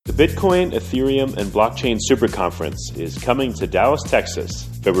Bitcoin, Ethereum, and Blockchain Super Conference is coming to Dallas, Texas,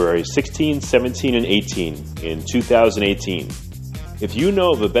 February 16, 17, and 18 in 2018. If you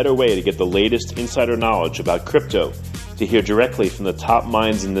know of a better way to get the latest insider knowledge about crypto, to hear directly from the top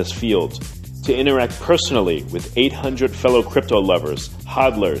minds in this field, to interact personally with 800 fellow crypto lovers,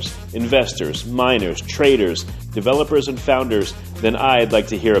 hodlers, investors, miners, traders, developers, and founders, then I'd like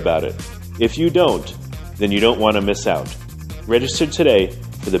to hear about it. If you don't, then you don't want to miss out. Register today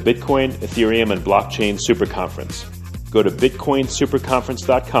for the Bitcoin, Ethereum, and Blockchain Super Conference. Go to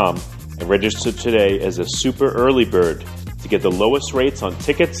bitcoinsuperconference.com and register today as a super early bird to get the lowest rates on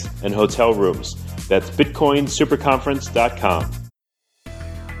tickets and hotel rooms. That's bitcoinsuperconference.com.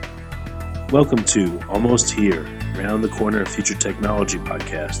 Welcome to Almost Here, Round the Corner Future Technology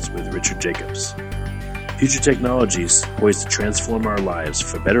Podcast with Richard Jacobs. Future technologies poised to transform our lives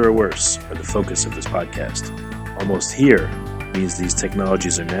for better or worse are the focus of this podcast. Almost Here means these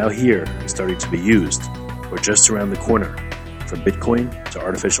technologies are now here and starting to be used, or just around the corner, from Bitcoin to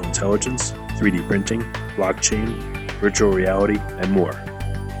artificial intelligence, 3D printing, blockchain, virtual reality, and more.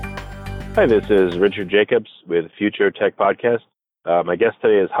 Hi, this is Richard Jacobs with Future Tech Podcast. My guest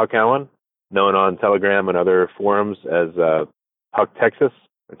today is Huck Allen, known on Telegram and other forums as Huck Texas,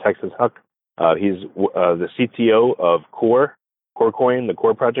 or Texas Huck. He's the CTO of CoreCoin, the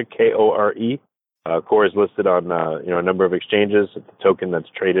Core project, Kore. Core is listed on a number of exchanges. It's a token that's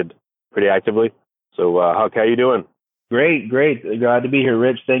traded pretty actively. So, Huck, how you doing? Great. Glad to be here,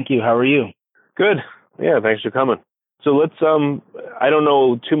 Rich. Thank you. How are you? Good. Yeah, thanks for coming. So let's. I don't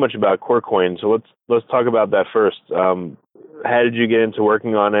know too much about CoreCoin, so let's talk about that first. How did you get into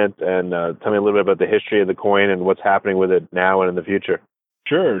working on it? And tell me a little bit about the history of the coin and what's happening with it now and in the future.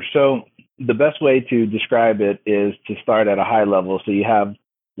 Sure. So the best way to describe it is to start at a high level. So you have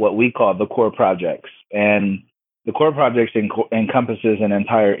what we call the core projects. And the core projects encompasses an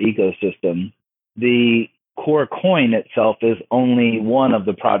entire ecosystem. The core coin itself is only one of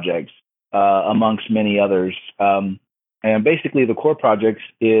the projects amongst many others. And basically the core projects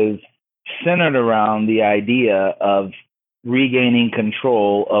is centered around the idea of regaining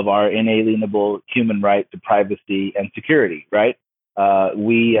control of our inalienable human right to privacy and security, right?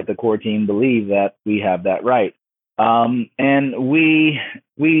 We at the core team believe that we have that right. And we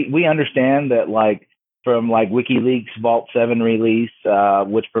understand that from WikiLeaks Vault 7 release,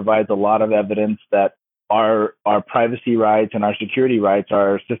 which provides a lot of evidence that our privacy rights and our security rights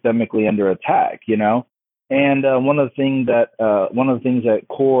are systemically under attack, And one of the things that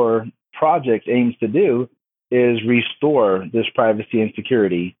Core Project aims to do is restore this privacy and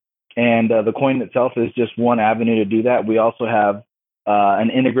security. And the coin itself is just one avenue to do that. We also have an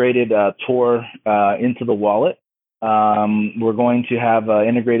integrated Tor into the wallet. We're going to have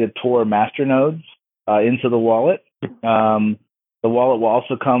integrated Tor masternodes into the wallet. The wallet will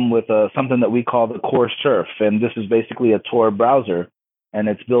also come with something that we call the Core Surf, and this is basically a Tor browser, and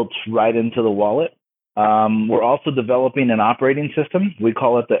it's built right into the wallet. We're also developing an operating system. We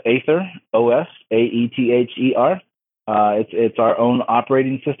call it the Aether OS, AETHER. It's our own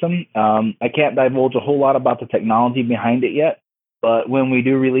operating system. I can't divulge a whole lot about the technology behind it yet, but when we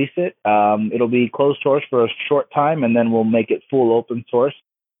do release it, it'll be closed source for a short time, and then we'll make it full open source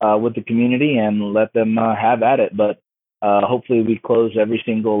with the community and let them have at it. But hopefully we close every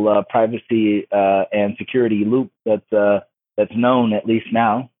single privacy and security loop that's known, at least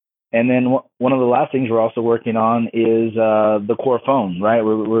now. And then one of the last things we're also working on is the Core phone, right?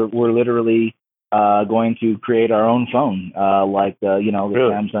 We're literally going to create our own phone, the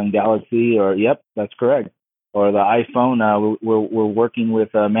really? Samsung Galaxy, or yep, that's correct, or the iPhone. We're working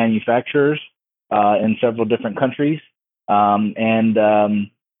with manufacturers in several different countries, one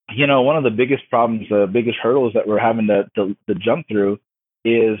of the biggest problems, the biggest hurdles that we're having to jump through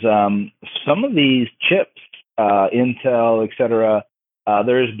is some of these chips, Intel, et cetera.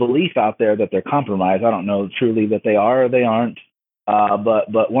 There's belief out there that they're compromised. I don't know truly that they are or they aren't.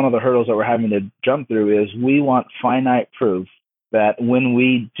 But one of the hurdles that we're having to jump through is we want finite proof that when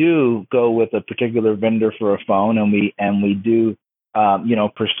we do go with a particular vendor for a phone and we do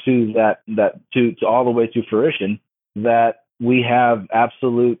pursue that to all the way to fruition, that we have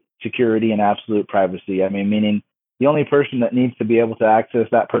absolute security and absolute privacy. I mean, meaning the only person that needs to be able to access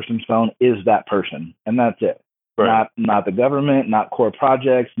that person's phone is that person, and that's it. Right. Not the government, not Core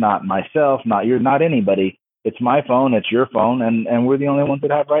Projects, not myself, not anybody. It's my phone, it's your phone, and we're the only ones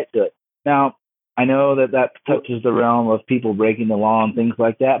that have right to it. Now, I know that touches the realm of people breaking the law and things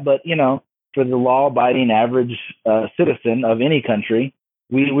like that, but for the law-abiding average citizen of any country,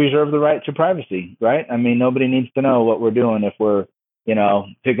 we reserve the right to privacy, right? I mean, nobody needs to know what we're doing if we're,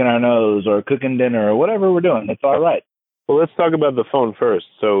 picking our nose or cooking dinner or whatever we're doing. It's all right. Well, let's talk about the phone first.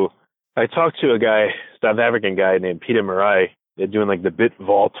 So I talked to a guy, South African guy named Peter Marai. They're doing like the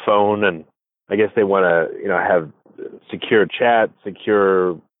BitVault phone, and I guess they want to, have secure chat,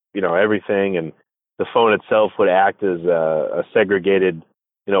 secure, everything, and the phone itself would act as a segregated,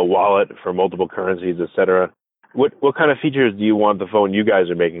 wallet for multiple currencies, etc. What kind of features do you want the phone you guys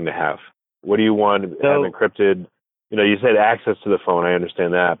are making to have? What do you want to have encrypted? You said access to the phone. I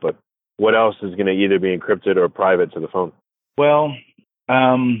understand that, but what else is going to either be encrypted or private to the phone? Well,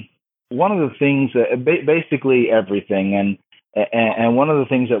 one of the things, basically everything, and one of the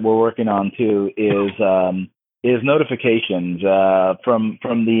things that we're working on too is notifications from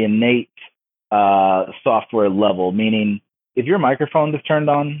the innate software level. Meaning, if your microphone is turned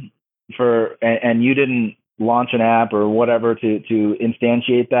on and you didn't launch an app or whatever to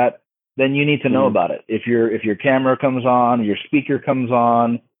instantiate that, then you need to know about it. If your camera comes on, your speaker comes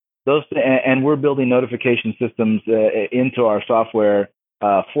on, and we're building notification systems into our software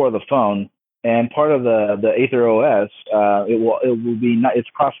for the phone. And part of the Aether OS, it's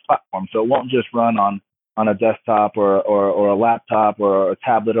cross-platform, so it won't just run on a desktop or a laptop or a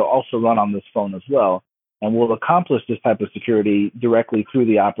tablet. It'll also run on this phone as well, and we'll accomplish this type of security directly through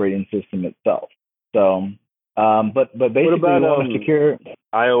the operating system itself. So, but basically, what about, we want to secure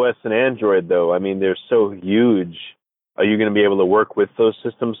iOS and Android, though. I mean, they're so huge. Are you going to be able to work with those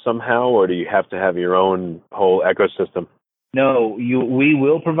systems somehow, or do you have to have your own whole ecosystem? No, we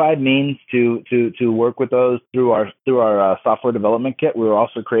will provide means to work with those through our software development kit. We're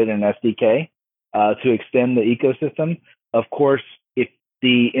also creating an SDK to extend the ecosystem. Of course, if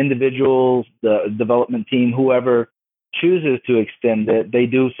the individuals, the development team, whoever chooses to extend it, they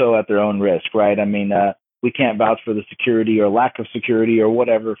do so at their own risk, right? I mean, we can't vouch for the security or lack of security or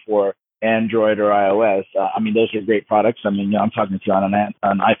whatever for Android or iOS. I mean, those are great products. I mean, I'm talking to you on an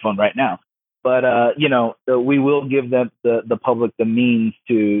iPhone right now. But we will give them the public the means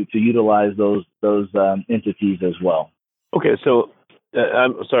to utilize those entities as well. Okay, so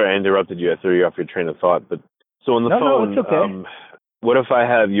I'm sorry I interrupted you. I threw you off your train of thought. But so on the phone, no, it's okay. What if I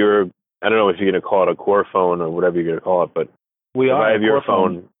have your? I don't know if you're going to call it a core phone or whatever you're going to call it, but if I have your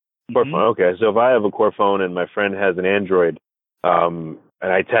phone. Core phone. Okay, so if I have a core phone and my friend has an Android, and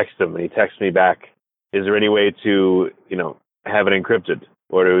I text him and he texts me back, is there any way to have it encrypted?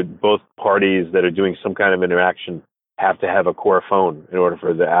 Or do both parties that are doing some kind of interaction have to have a core phone in order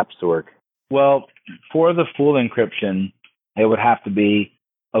for the apps to work? Well, for the full encryption, it would have to be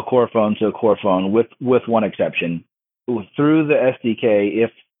a core phone to a core phone with one exception. Through the SDK,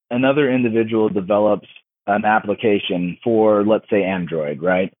 if another individual develops an application for, let's say, Android,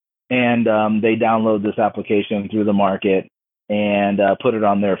 right? And they download this application through the market and put it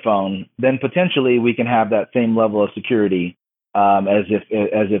on their phone, then potentially we can have that same level of security as if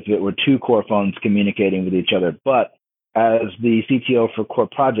it were two core phones communicating with each other. But as the CTO for core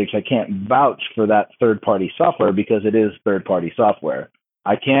projects, I can't vouch for that third-party software because it is third-party software.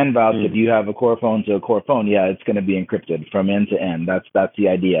 I can vouch if you have a core phone to a core phone, yeah, it's going to be encrypted from end to end. That's the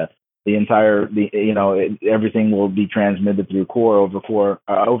idea. Everything will be transmitted through over Tor,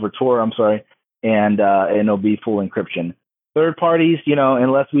 and it'll be full encryption. Third parties,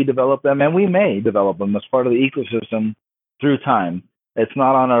 unless we develop them, and we may develop them as part of the ecosystem through time. It's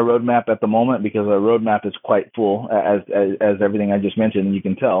not on our roadmap at the moment because our roadmap is quite full, as everything I just mentioned, you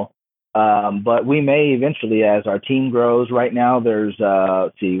can tell. But we may eventually, as our team grows. Right now, there's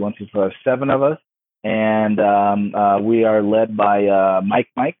 7 of us, and we are led by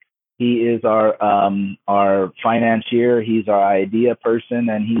Mike. He is our financier. He's our idea person,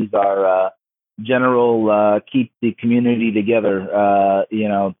 and he's our general keep the community together,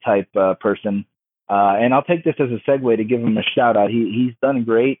 type person. And I'll take this as a segue to give him a shout out. He's done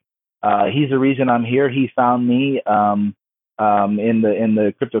great. He's the reason I'm here. He found me in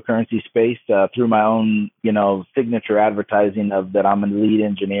the cryptocurrency space through my own, signature advertising of that I'm a lead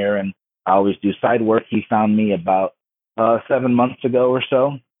engineer and I always do side work. He found me about 7 months ago or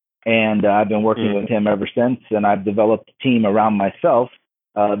so, and I've been working with him ever since. And I've developed a team around myself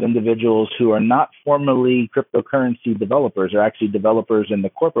of individuals who are not formally cryptocurrency developers, are actually developers in the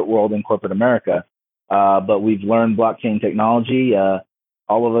corporate world in corporate America. But we've learned blockchain technology.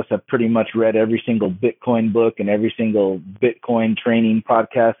 All of us have pretty much read every single Bitcoin book and every single Bitcoin training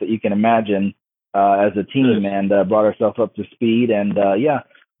podcast that you can imagine as a team, and brought ourselves up to speed. And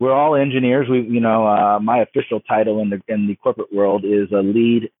we're all engineers. My official title in the corporate world is a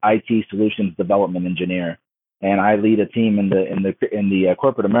lead IT solutions development engineer, and I lead a team in the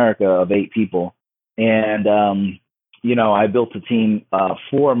corporate America of 8 people. And I built a team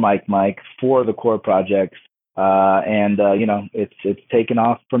for Mike for the core projects, and it's taken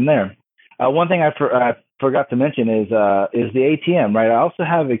off from there. One thing I forgot to mention is the ATM, right? I also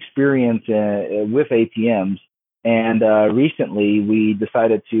have experience with ATMs, and recently we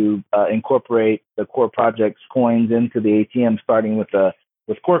decided to incorporate the Core Projects coins into the ATM, starting with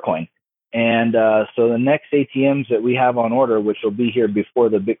CoreCoin. And so the next ATMs that we have on order, which will be here before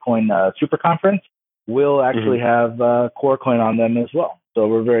the Bitcoin Super Conference, will actually have CoreCoin on them as well. So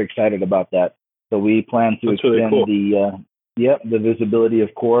we're very excited about that. So we plan to extend really cool. the visibility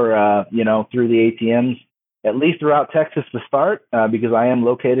of Core, through the ATMs, at least throughout Texas to start, because I am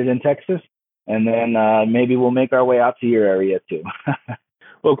located in Texas, and then maybe we'll make our way out to your area too.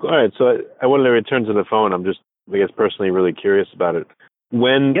 Well, all right. So I wanted to return to the phone. I'm just, I guess, personally really curious about it.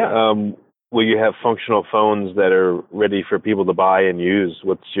 When will you have functional phones that are ready for people to buy and use?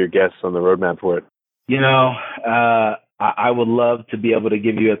 What's your guess on the roadmap for it? I would love to be able to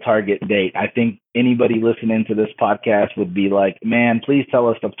give you a target date. I think anybody listening to this podcast would be like, man, please tell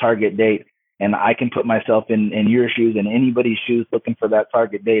us the target date. And I can put myself in your shoes and anybody's shoes looking for that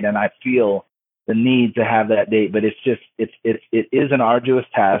target date. And I feel the need to have that date, but it is an arduous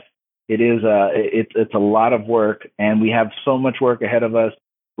task. It's a lot of work, and we have so much work ahead of us.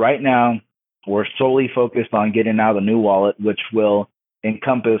 Right now, we're solely focused on getting out the new wallet, which will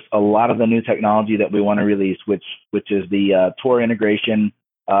encompass a lot of the new technology that we want to release, which is the Tor integration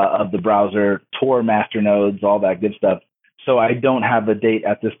of the browser, Tor masternodes, all that good stuff. So I don't have a date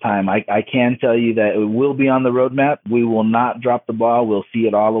at this time. I can tell you that it will be on the roadmap. We will not drop the ball. We'll see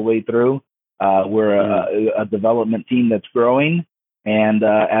it all the way through. We're a development team that's growing. And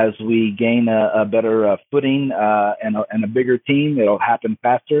as we gain a better footing and a bigger team, it'll happen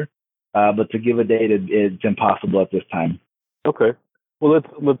faster. But to give a date, it's impossible at this time. Okay. Well,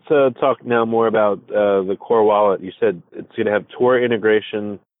 let's talk now more about the Core wallet. You said it's going to have Tor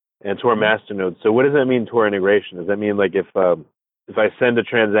integration and Tor masternodes. So what does that mean, Tor integration? Does that mean like if I send a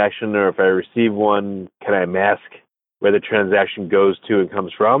transaction or if I receive one, can I mask where the transaction goes to and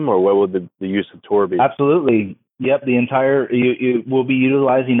comes from, or what would the use of Tor be? Absolutely. Yep, you will be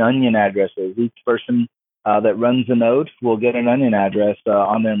utilizing onion addresses. Each person that runs the node will get an onion address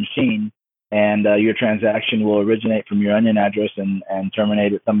on their machine, and your transaction will originate from your onion address and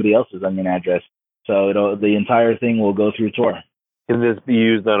terminate at somebody else's onion address. So the entire thing will go through Tor. Can this be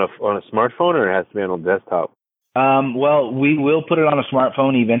used on a smartphone, or it has to be on a desktop? Well, we will put it on a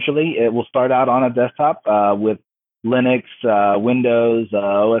smartphone eventually. It will start out on a desktop with Linux, Windows,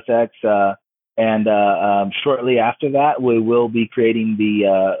 OS X. And shortly after that, we will be creating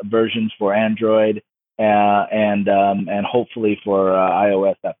the versions for Android and hopefully for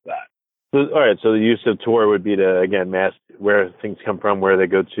iOS after that. So, all right. So the use of Tor would be to, again, mask where things come from, where they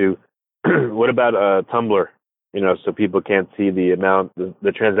go to. What about Tumblr? So people can't see the amount,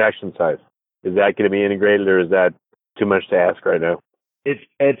 the transaction size. Is that going to be integrated, or is that too much to ask right now?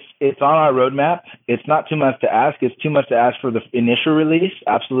 It's on our roadmap. It's not too much to ask. It's too much to ask for the initial release.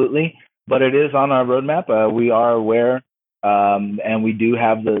 Absolutely. But it is on our roadmap. We are aware, and we do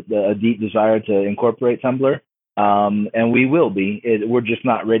have a deep desire to incorporate Tumblr, and we will be. We're just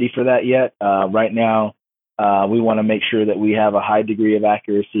not ready for that yet. Right now, we want to make sure that we have a high degree of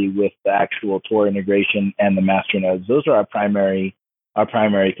accuracy with the actual Tor integration and the masternodes. Those are our primary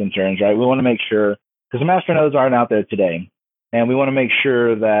concerns, right? We want to make sure, because the masternodes aren't out there today, and we want to make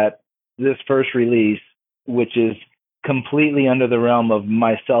sure that this first release, which is completely under the realm of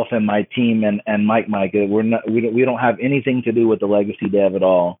myself and my team and Mike, we don't have anything to do with the legacy dev at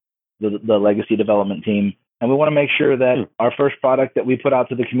all, the legacy development team. And we want to make sure that our first product that we put out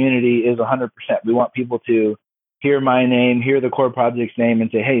to the community is 100%. We want people to hear my name, hear the Core Project's name,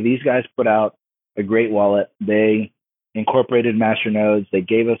 and say, hey, these guys put out a great wallet. They incorporated masternodes. They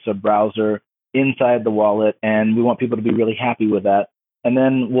gave us a browser inside the wallet, and we want people to be really happy with that. And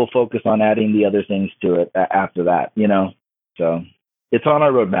then we'll focus on adding the other things to it after that, So it's on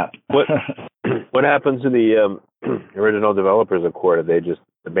our roadmap. What happens to the original developers of Core? Did they just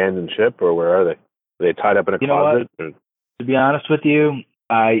abandon ship, or where are they? Are they tied up in a closet? To be honest with you,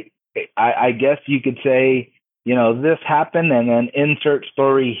 I guess you could say, this happened and then insert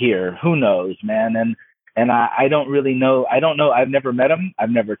story here. Who knows, man? And I don't really know. I don't know. I've never met them. I've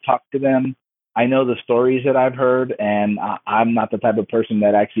never talked to them. I know the stories that I've heard, and I'm not the type of person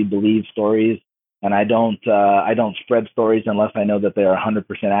that actually believes stories, and I don't spread stories unless I know that they are 100%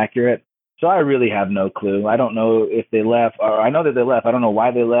 accurate. So I really have no clue. I don't know if they left, or I know that they left. I don't know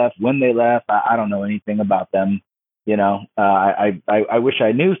why they left, when they left. I don't know anything about them. I wish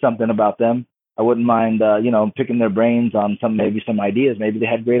I knew something about them. I wouldn't mind, picking their brains on some ideas. Maybe they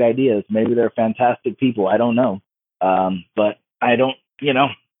had great ideas. Maybe they're fantastic people. I don't know. But I don't,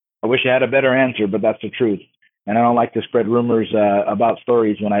 I wish I had a better answer, but that's the truth. And I don't like to spread rumors about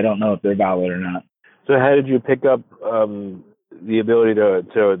stories when I don't know if they're valid or not. So how did you pick up the ability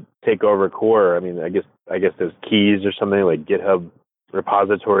to take over core? I mean, I guess there's keys or something like GitHub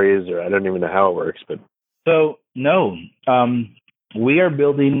repositories, or I don't even know how it works. But So no, we are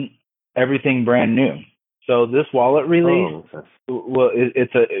building everything brand new. So this wallet release,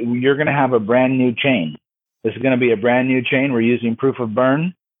 you're going to have a brand new chain. This is going to be a brand new chain. We're using proof of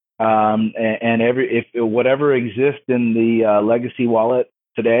burn, and whatever exists in the legacy wallet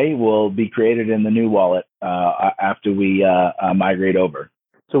today will be created in the new wallet after we migrate over.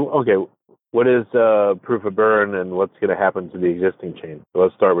 So okay, what is proof of burn, and what's going to happen to the existing chain? So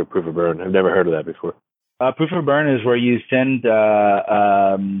let's start with proof of burn. I've never heard of that before. Proof of burn is where you send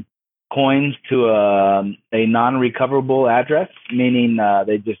coins to a non-recoverable address, meaning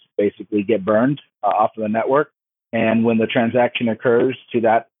they just basically get burned off of the network. And when the transaction occurs to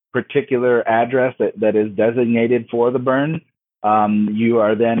that particular address that is designated for the burn, you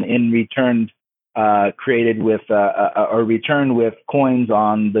are then in return created with or returned with coins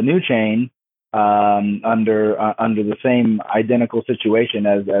on the new chain under the same identical situation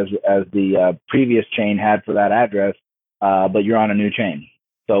as the previous chain had for that address, but you're on a new chain.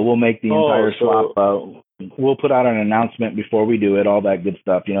 So we'll make the entire swap. We'll put out an announcement before we do it, all that good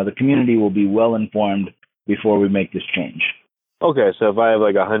stuff. The community will be well informed before we make this change. Okay, so if I have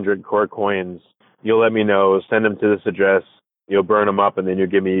like 100 core coins, you'll let me know, send them to this address, you'll burn them up, and then you'll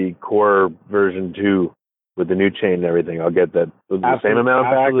give me core version 2 with the new chain and everything. I'll get that the same amount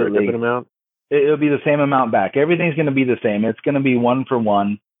back or a different amount? It'll be the same amount back. Everything's going to be the same. It's going to be one for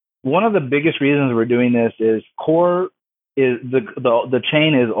one. One of the biggest reasons we're doing this is core is the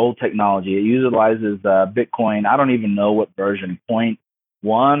chain is old technology. It utilizes Bitcoin. I don't even know what version,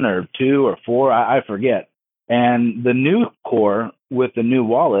 0.1 or 2 or 4, I forget. And the new core with the new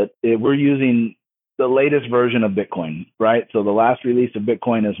wallet, we're using the latest version of Bitcoin, right? So the last release of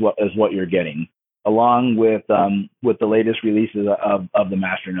Bitcoin is what you're getting, along with the latest releases of the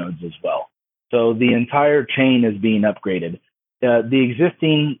masternodes as well. So the entire chain is being upgraded. The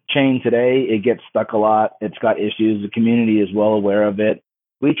existing chain today, it gets stuck a lot. It's got issues. The community is well aware of it.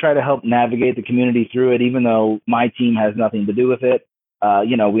 We try to help navigate the community through it, even though my team has nothing to do with it.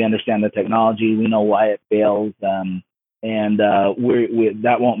 We understand the technology. We know why it fails. And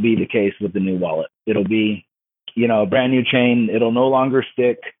that won't be the case with the new wallet. It'll be, a brand new chain. It'll no longer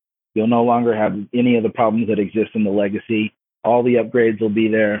stick. You'll no longer have any of the problems that exist in the legacy. All the upgrades will be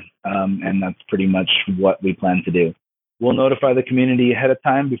there, and that's pretty much what we plan to do. We'll notify the community ahead of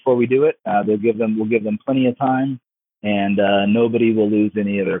time before we do it. We'll give them plenty of time, and nobody will lose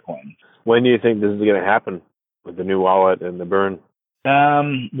any of their coins. When do you think this is going to happen with the new wallet and the burn?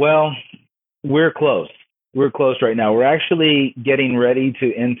 Well, we're close. We're close right now. We're actually getting ready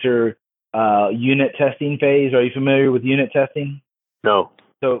to enter unit testing phase. Are you familiar with unit testing? No.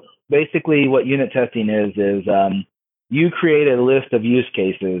 So basically what unit testing is you create a list of use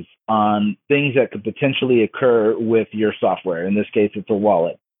cases on things that could potentially occur with your software. In this case, it's a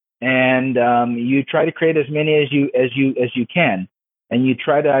wallet. And you try to create as many as you can. And you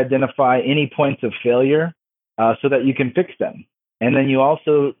try to identify any points of failure so that you can fix them. And then you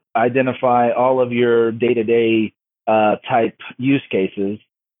also identify all of your day-to-day type use cases,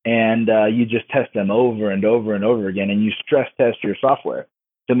 and you just test them over and over and over again, and you stress test your software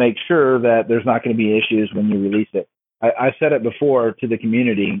to make sure that there's not going to be issues when you release it. I said it before to the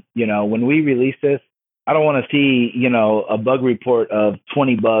community, when we release this, I don't want to see, a bug report of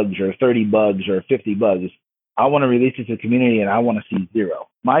 20 bugs or 30 bugs or 50 bugs. I want to release it to the community, and I want to see 0.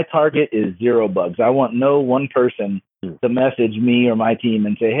 My target is 0 bugs. I want no one person to message me or my team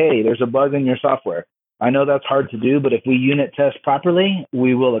and say, hey, there's a bug in your software. I know that's hard to do, but if we unit test properly,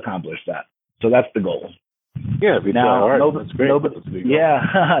 we will accomplish that. So that's the goal. Yeah, if you try hard, that's great.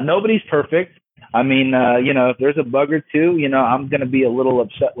 Nobody's perfect. I mean, if there's a bug or two, I'm going to be a little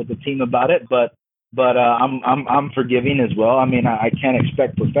upset with the team about it, but I'm forgiving as well. I mean, I can't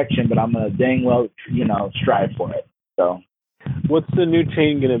expect perfection, but I'm going to dang well, strive for it. So. What's the new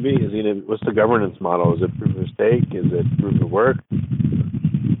chain going to be? What's the governance model? Is it proof of stake? Is it proof of work?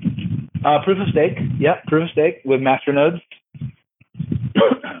 Proof of stake. Yep, proof of stake with masternodes.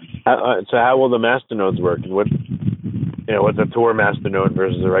 So how will the masternodes work? And what's a Tor masternode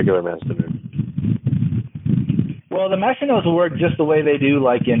versus a regular masternode? Well, the masternodes will work just the way they do,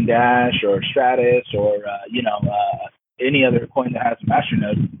 like in Dash or Stratus or any other coin that has a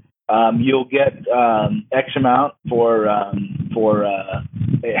masternode. You'll get X amount for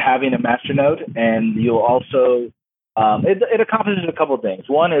having a masternode, and you'll also it accomplishes a couple of things.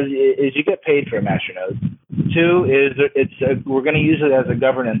 One is you get paid for a masternode. 2 is we're going to use it as a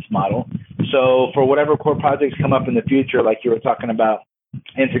governance model. So for whatever core projects come up in the future, like you were talking about,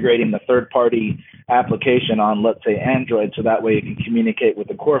 integrating the third-party application on, let's say, Android, so that way it can communicate with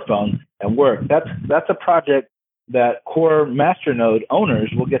the core phone and work. That's a project that core masternode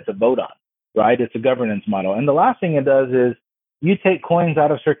owners will get to vote on, right? It's a governance model. And the last thing it does is you take coins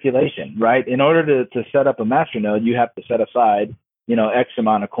out of circulation, right? In order to set up a masternode, you have to set aside, X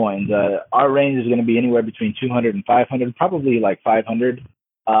amount of coins. Our range is going to be anywhere between 200 and 500, probably like 500.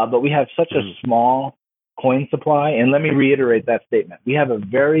 But we have such a small coin supply. And let me reiterate that statement. We have a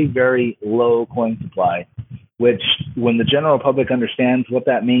very, very low coin supply, which when the general public understands what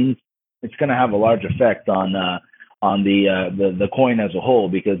that means, it's going to have a large effect on the coin as a whole,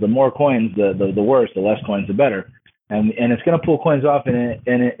 because the more coins, the worse, the less coins, the better. And it's going to pull coins off, and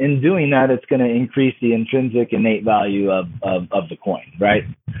in doing that, it's going to increase the intrinsic innate value of the coin, right?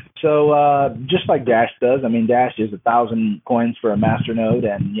 So just like Dash does, I mean, Dash is 1,000 coins for a masternode,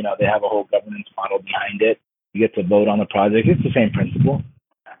 and they have a whole governance model behind it. You get to vote on the project. It's the same principle.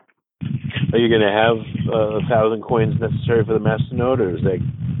 Are you going to have 1,000 coins necessary for the masternode, or is that,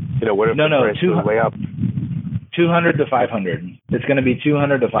 what if the price goes way up? 200 to 500. It's going to be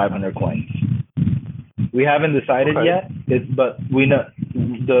 200 to 500 coins. We haven't decided yet, but we know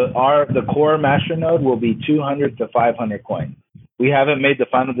the core masternode will be 200 to 500 coins. We haven't made the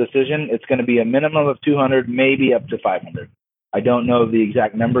final decision. It's going to be a minimum of 200, maybe up to 500. I don't know the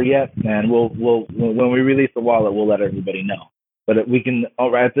exact number yet, and we'll when we release the wallet, we'll let everybody know. But we can,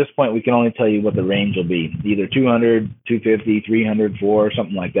 at this point, we can only tell you what the range will be: either 200, 250, 300, 4,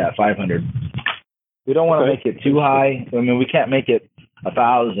 something like that, 500. We don't want to make it too high. I mean, we can't make it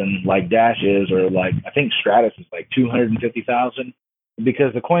 1,000 like Dash is, or like I think Stratus is like 250,000,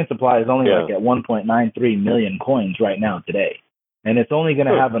 because the coin supply is only like at 1.93 million coins right now today, and it's only going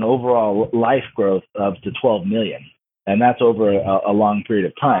to have an overall life growth of to 12 million, and that's over a long period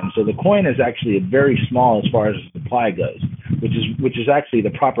of time. So the coin is actually very small as far as the supply goes, which is actually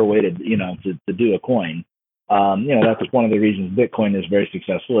the proper way to do a coin. That's one of the reasons Bitcoin is very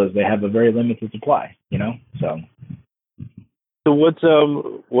successful, is they have a very limited supply.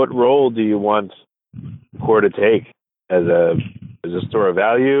 So what role do you want Core to take as a store of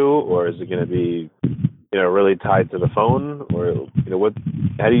value, or is it going to be really tied to the phone, or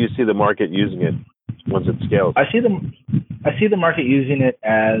how do you see the market using it once it scales? I see the market using it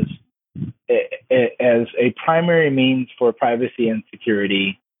as a primary means for privacy and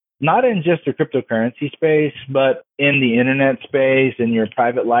security, not in just the cryptocurrency space, but in the internet space, in your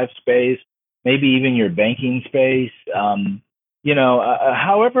private life space, maybe even your banking space.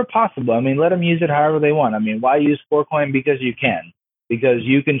 However possible. I mean, let them use it however they want. I mean, why use Corecoin? Because you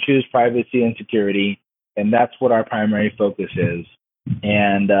can choose privacy and security, and that's what our primary focus is.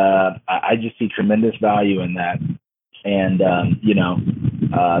 And I just see tremendous value in that. And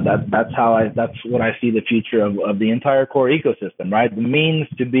that's what I see the future of the entire Core ecosystem, right? The means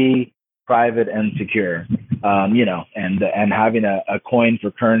to be private and secure, and having a coin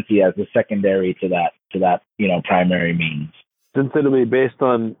for currency as a secondary to that primary means. Since it'll be based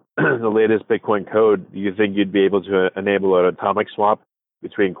on the latest Bitcoin code, do you think you'd be able to enable an atomic swap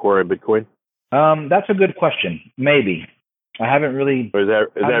between Core and Bitcoin? That's a good question. Maybe. I haven't really. Or is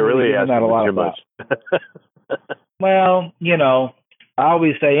that really asking too much? Well, I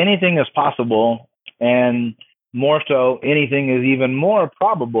always say anything is possible, and more so, anything is even more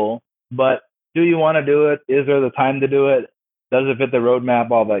probable. But do you want to do it? Is there the time to do it? Does it fit the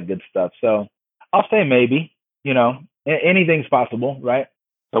roadmap? All that good stuff. So I'll say maybe. Anything's possible, right?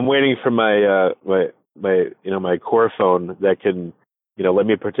 I'm waiting for my my Core phone that can let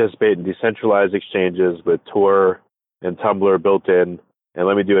me participate in decentralized exchanges with Tor and Tumblr built in, and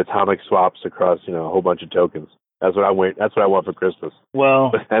let me do atomic swaps across a whole bunch of tokens. That's what I want for Christmas.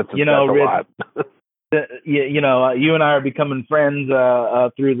 Well, that's a lot. You and I are becoming friends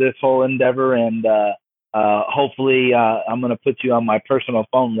through this whole endeavor, and hopefully I'm going to put you on my personal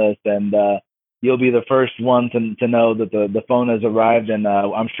phone list, and you'll be the first one to know that the phone has arrived, and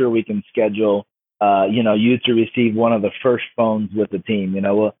I'm sure we can schedule you to receive one of the first phones with the team.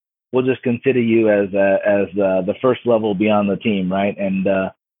 We'll just consider you as the first level beyond the team, right? And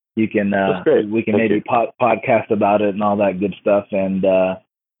you can we can maybe podcast about it and all that good stuff, and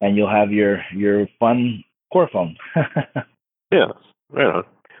you'll have your fun Core phone. Yeah, right on.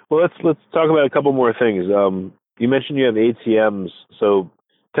 Well, let's talk about a couple more things. You mentioned you have ATMs, so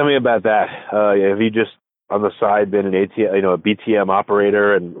tell me about that. Have you just on the side been an ATM, a BTM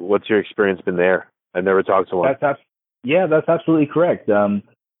operator, and what's your experience been there? I've never talked to one. That's absolutely correct.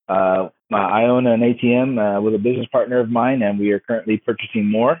 I own an ATM with a business partner of mine, and we are currently purchasing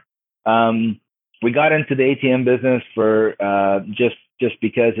more. We got into the ATM business for just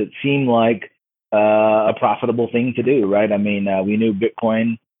because it seemed like a profitable thing to do, right? I mean, we knew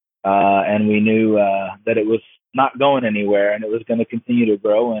Bitcoin and we knew that it was not going anywhere and it was going to continue to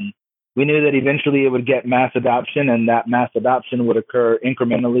grow. And we knew that eventually it would get mass adoption, and that mass adoption would occur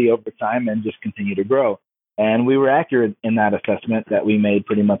incrementally over time and just continue to grow. And we were accurate in that assessment that we made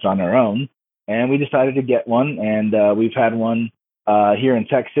pretty much on our own. And we decided to get one, and we've had one here in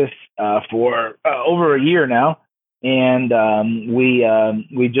Texas for over a year now. And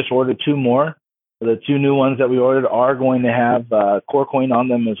we just ordered two more. The two new ones that we ordered are going to have CoreCoin on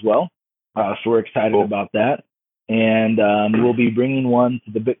them as well. So we're excited about that. And we'll be bringing one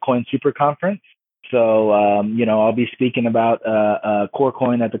to the Bitcoin Super Conference. So, I'll be speaking about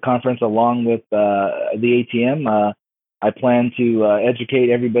CoreCoin at the conference along with the ATM. I plan to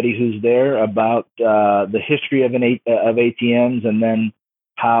educate everybody who's there about the history of ATMs, and then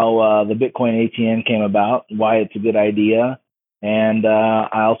how the Bitcoin ATM came about, why it's a good idea. And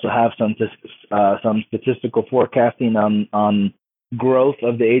I also have some statistical forecasting on growth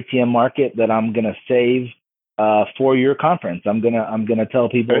of the ATM market that I'm going to save for your conference. I'm gonna tell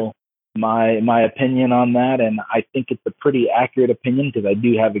people my opinion on that, and I think it's a pretty accurate opinion because I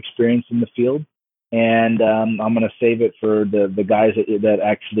do have experience in the field. And I'm going to save it for the guys that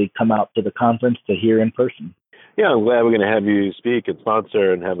actually come out to the conference to hear in person. Yeah, I'm glad we're going to have you speak and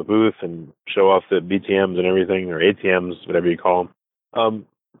sponsor and have a booth and show off the BTMs and everything, or ATMs, whatever you call them.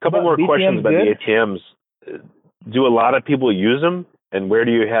 A couple more questions about the ATMs. Do a lot of people use them? And where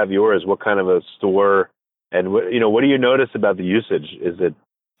do you have yours? What kind of a store? And what do you notice about the usage? Is it,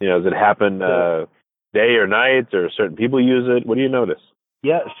 does it happen day or night, or certain people use it? What do you notice?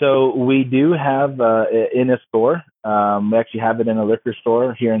 Yeah, so we do have in a store. We actually have it in a liquor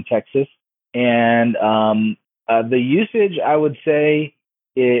store here in Texas. And the usage, I would say,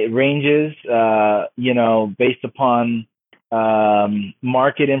 it ranges, based upon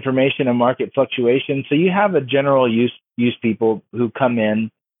market information and market fluctuation. So you have a general use people who come in,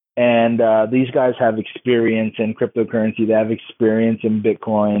 and these guys have experience in cryptocurrency. They have experience in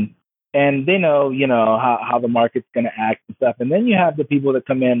Bitcoin. And they know, how the market's going to act and stuff. And then you have the people that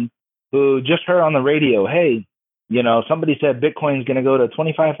come in who just heard on the radio, hey, somebody said Bitcoin's going to go to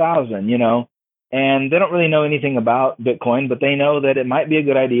 25,000, and they don't really know anything about Bitcoin, but they know that it might be a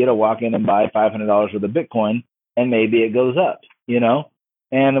good idea to walk in and buy $500 worth of Bitcoin, and maybe it goes up,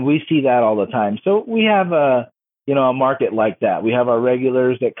 and we see that all the time. So we have a market like that. We have our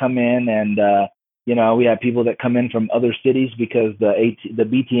regulars that come in, and, we have people that come in from other cities because the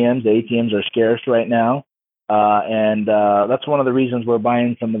ATMs are scarce right now. And that's one of the reasons we're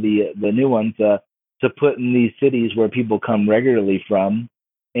buying some of the new ones to put in these cities where people come regularly from.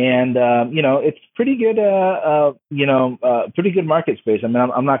 And, it's pretty good, pretty good market space. I mean,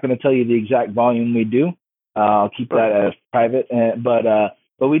 I'm not going to tell you the exact volume we do. I'll keep that as private,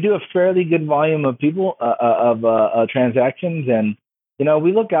 but we do a fairly good volume of people, of transactions. And,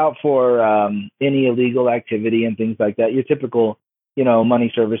 we look out for any illegal activity and things like that. Your typical,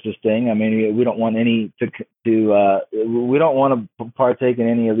 money services thing. I mean, we don't want we don't want to partake in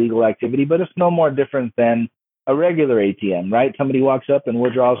any illegal activity, but it's no more different than a regular ATM, right? Somebody walks up and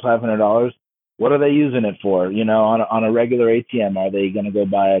withdraws $500. What are they using it for? On a regular ATM, are they going to go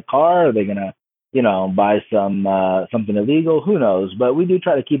buy a car? Are they going to, buy something illegal? Who knows? But we do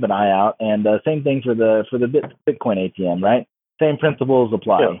try to keep an eye out. And same thing for the Bitcoin ATM, right? Same principles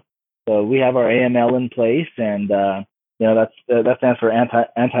apply. Yeah. So we have our AML in place, and that stands for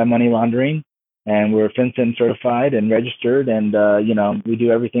anti-money laundering, and we're FinCEN certified and registered, and we do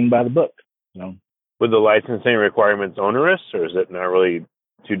everything by the book. So. Were the licensing requirements onerous, or is it not really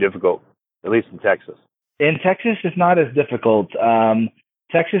too difficult, at least in Texas? In Texas, it's not as difficult.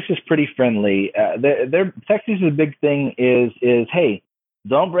 Texas is pretty friendly. Texas's big thing is hey,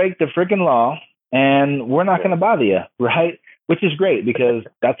 don't break the freaking law, and we're not going to bother you, right? Which is great, because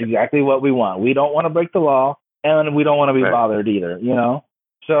that's exactly what we want. We don't want to break the law, and we don't want to be bothered either,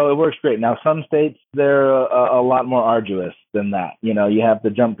 So it works great. Now, some states, they're a lot more arduous than that. You have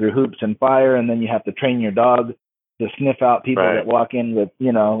to jump through hoops and fire, and then you have to train your dog to sniff out people that walk in with,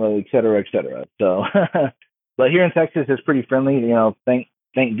 et cetera, et cetera. So, but here in Texas, it's pretty friendly.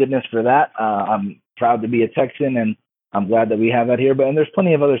 Thank goodness for that. I'm proud to be a Texan, and I'm glad that we have that here. And there's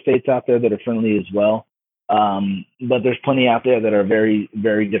plenty of other states out there that are friendly as well. But there's plenty out there that are very,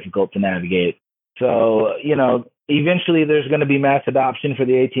 very difficult to navigate. So, eventually there's going to be mass adoption for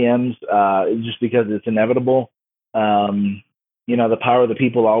the ATMs, just because it's inevitable. The power of the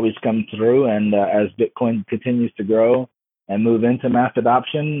people always comes through. And as Bitcoin continues to grow and move into mass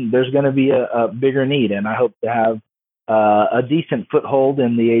adoption, there's going to be a bigger need. And I hope to have a decent foothold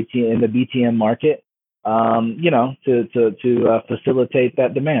in the BTM market, to facilitate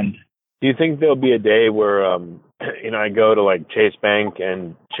that demand. Do you think there'll be a day where I go to like Chase Bank,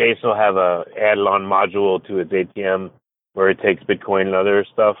 and Chase will have a added-on module to its ATM where it takes Bitcoin and other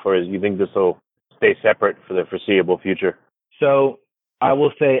stuff, or do you think this will stay separate for the foreseeable future? So I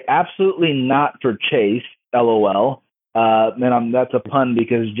will say absolutely not for Chase, LOL. And that's a pun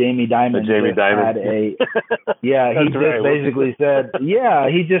because Jamie Dimon had he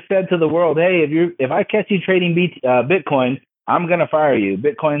just said to the world, hey, if I catch you trading Bitcoin, I'm going to fire you.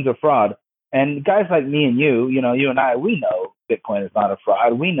 Bitcoin's a fraud. And guys like me and you and I, we know Bitcoin is not a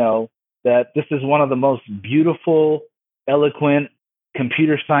fraud. We know that this is one of the most beautiful, eloquent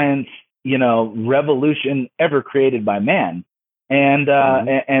computer science, revolution ever created by man. And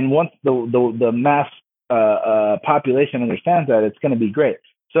and once the mass population understands that, it's going to be great.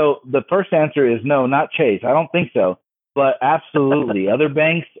 So the first answer is no, not Chase. I don't think so, but absolutely other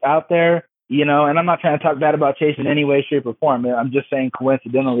banks out there, and I'm not trying to talk bad about Chase in any way, shape, or form. I'm just saying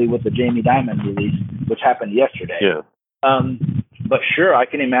coincidentally with the Jamie Dimon release, which happened yesterday. Yeah. But sure, I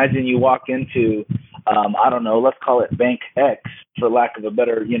can imagine you walk into, I don't know, let's call it Bank X for lack of a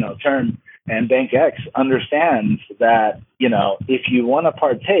better, term. And Bank X understands that, if you want to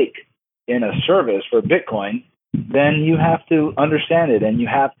partake in a service for Bitcoin, then you have to understand it and you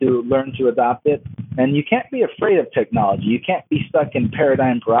have to learn to adopt it. And you can't be afraid of technology. You can't be stuck in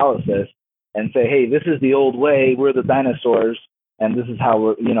paradigm paralysis and say, hey, this is the old way. We're the dinosaurs and this is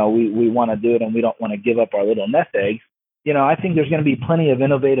how we want to do it and we don't want to give up our little nest eggs. I think there's going to be plenty of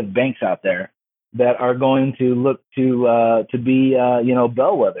innovative banks out there that are going to look to be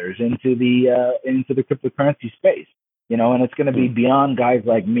bellwethers into the cryptocurrency space. And it's going to be beyond guys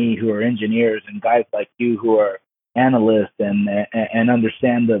like me who are engineers and guys like you who are analysts and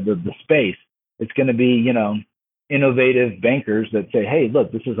understand the space. It's going to be, innovative bankers that say, hey,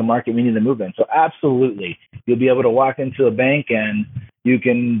 look, this is a market we need to move in. So absolutely, you'll be able to walk into a bank and you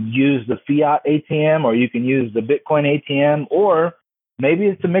can use the fiat ATM or you can use the Bitcoin ATM, or maybe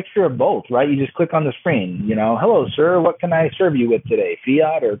it's a mixture of both, right? You just click on the screen, hello, sir, what can I serve you with today?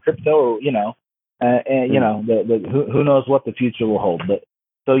 Fiat or crypto, who knows what the future will hold. But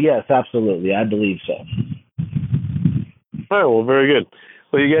so yes, absolutely, I believe so. All right, well, very good.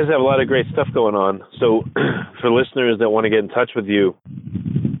 Well, you guys have a lot of great stuff going on. So for listeners that want to get in touch with you,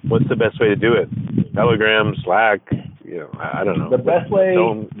 what's the best way to do it? Telegram, Slack, I don't know. The best way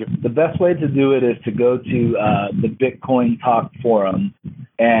to do it is to go to the Bitcoin Talk forum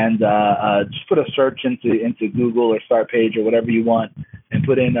and just put a search into Google or Startpage or whatever you want and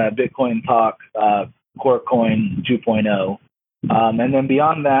put in Bitcoin Talk Corecoin 2.0. And then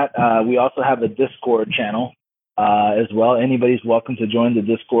beyond that, we also have a Discord channel as well. Anybody's welcome to join the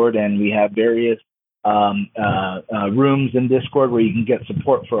Discord, and we have various rooms in Discord where you can get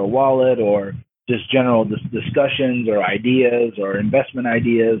support for a wallet or just general discussions or ideas or investment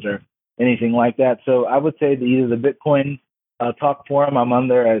ideas or anything like that. So I would say that either the Bitcoin Talk forum, I'm on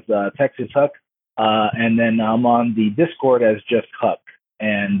there as Texas Huck, and then I'm on the Discord as just Huck,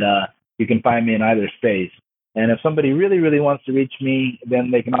 and you can find me in either space. And if somebody really, really wants to reach me,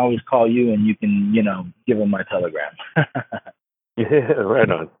 then they can always call you and you can, give them my Telegram. Yeah, right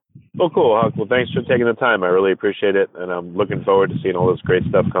on. Well, cool, Huck. Well, thanks for taking the time. I really appreciate it, and I'm looking forward to seeing all this great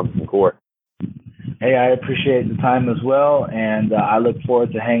stuff come from Core. Hey, I appreciate the time as well, and I look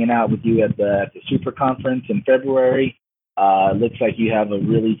forward to hanging out with you at the Super Conference in February. Looks like you have a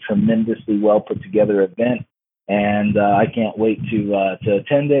really tremendously well put together event, and I can't wait to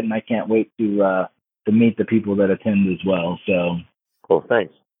attend it, and I can't wait to meet the people that attend as well. So, cool,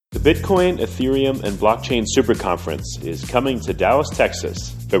 thanks. The Bitcoin, Ethereum, and Blockchain Super Conference is coming to Dallas,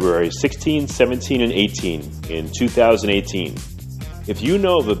 Texas, February 16, 17, and 18 in 2018. If you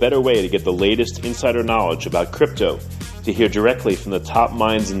know of a better way to get the latest insider knowledge about crypto, to hear directly from the top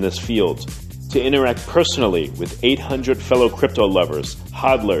minds in this field, to interact personally with 800 fellow crypto lovers,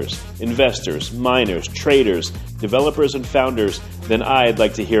 hodlers, investors, miners, traders, developers, and founders, then I'd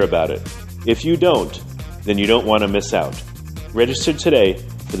like to hear about it. If you don't, then you don't want to miss out. Register today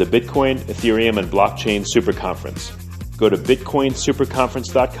for the Bitcoin, Ethereum, and Blockchain Super Conference. Go to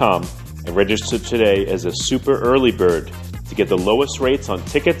bitcoinsuperconference.com and register today as a super early bird to get the lowest rates on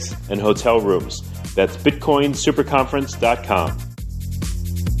tickets and hotel rooms. That's bitcoinsuperconference.com.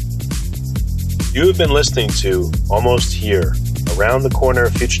 You have been listening to Almost Here, Around the Corner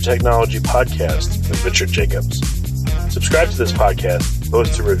Future Technology podcast with Richard Jacobs. Subscribe to this podcast,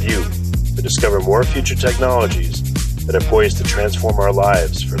 post a review to discover more future technologies that are poised to transform our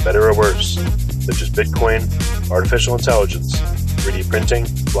lives for better or worse, such as Bitcoin, artificial intelligence, 3D printing,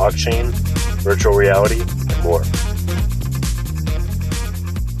 blockchain, virtual reality, and more.